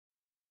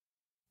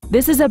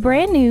This is a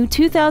brand new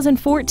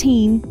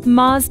 2014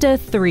 Mazda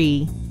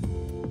 3.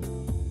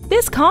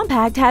 This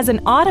compact has an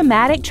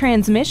automatic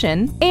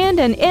transmission and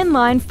an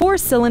inline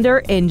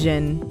 4-cylinder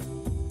engine.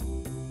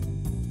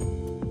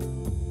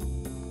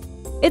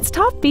 Its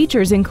top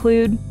features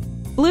include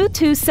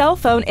Bluetooth cell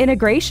phone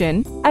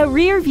integration, a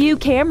rear-view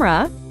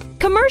camera,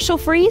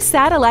 commercial-free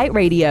satellite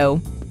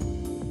radio,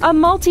 a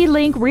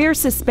multi-link rear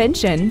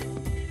suspension,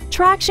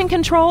 traction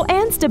control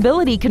and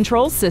stability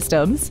control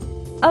systems,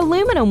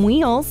 aluminum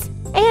wheels,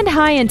 and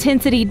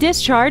high-intensity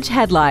discharge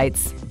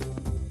headlights.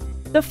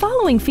 The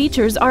following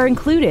features are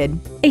included: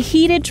 a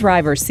heated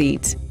driver's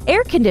seat,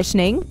 air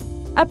conditioning,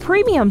 a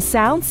premium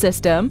sound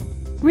system,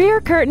 rear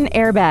curtain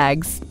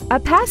airbags, a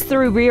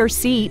pass-through rear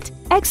seat,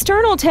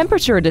 external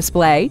temperature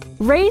display,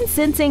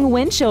 rain-sensing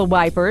windshield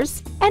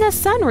wipers, and a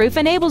sunroof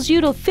enables you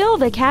to fill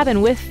the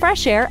cabin with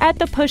fresh air at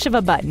the push of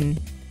a button.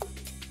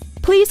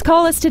 Please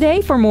call us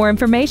today for more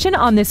information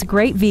on this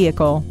great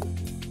vehicle.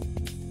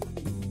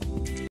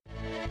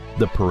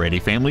 The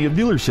Metairie family of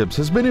dealerships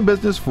has been in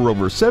business for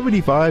over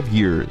 75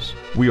 years.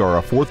 We are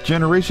a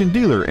 4th-generation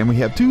dealer and we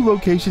have 2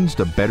 locations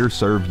to better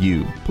serve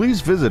you. Please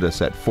visit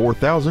us at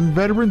 4000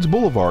 Veterans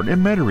Boulevard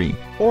in Metairie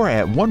or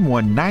at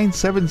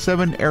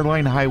 11977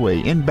 Airline Highway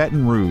in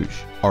Baton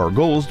Rouge. Our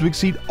goal is to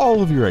exceed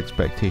all of your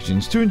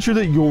expectations to ensure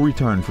that you'll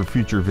return for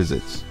future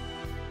visits.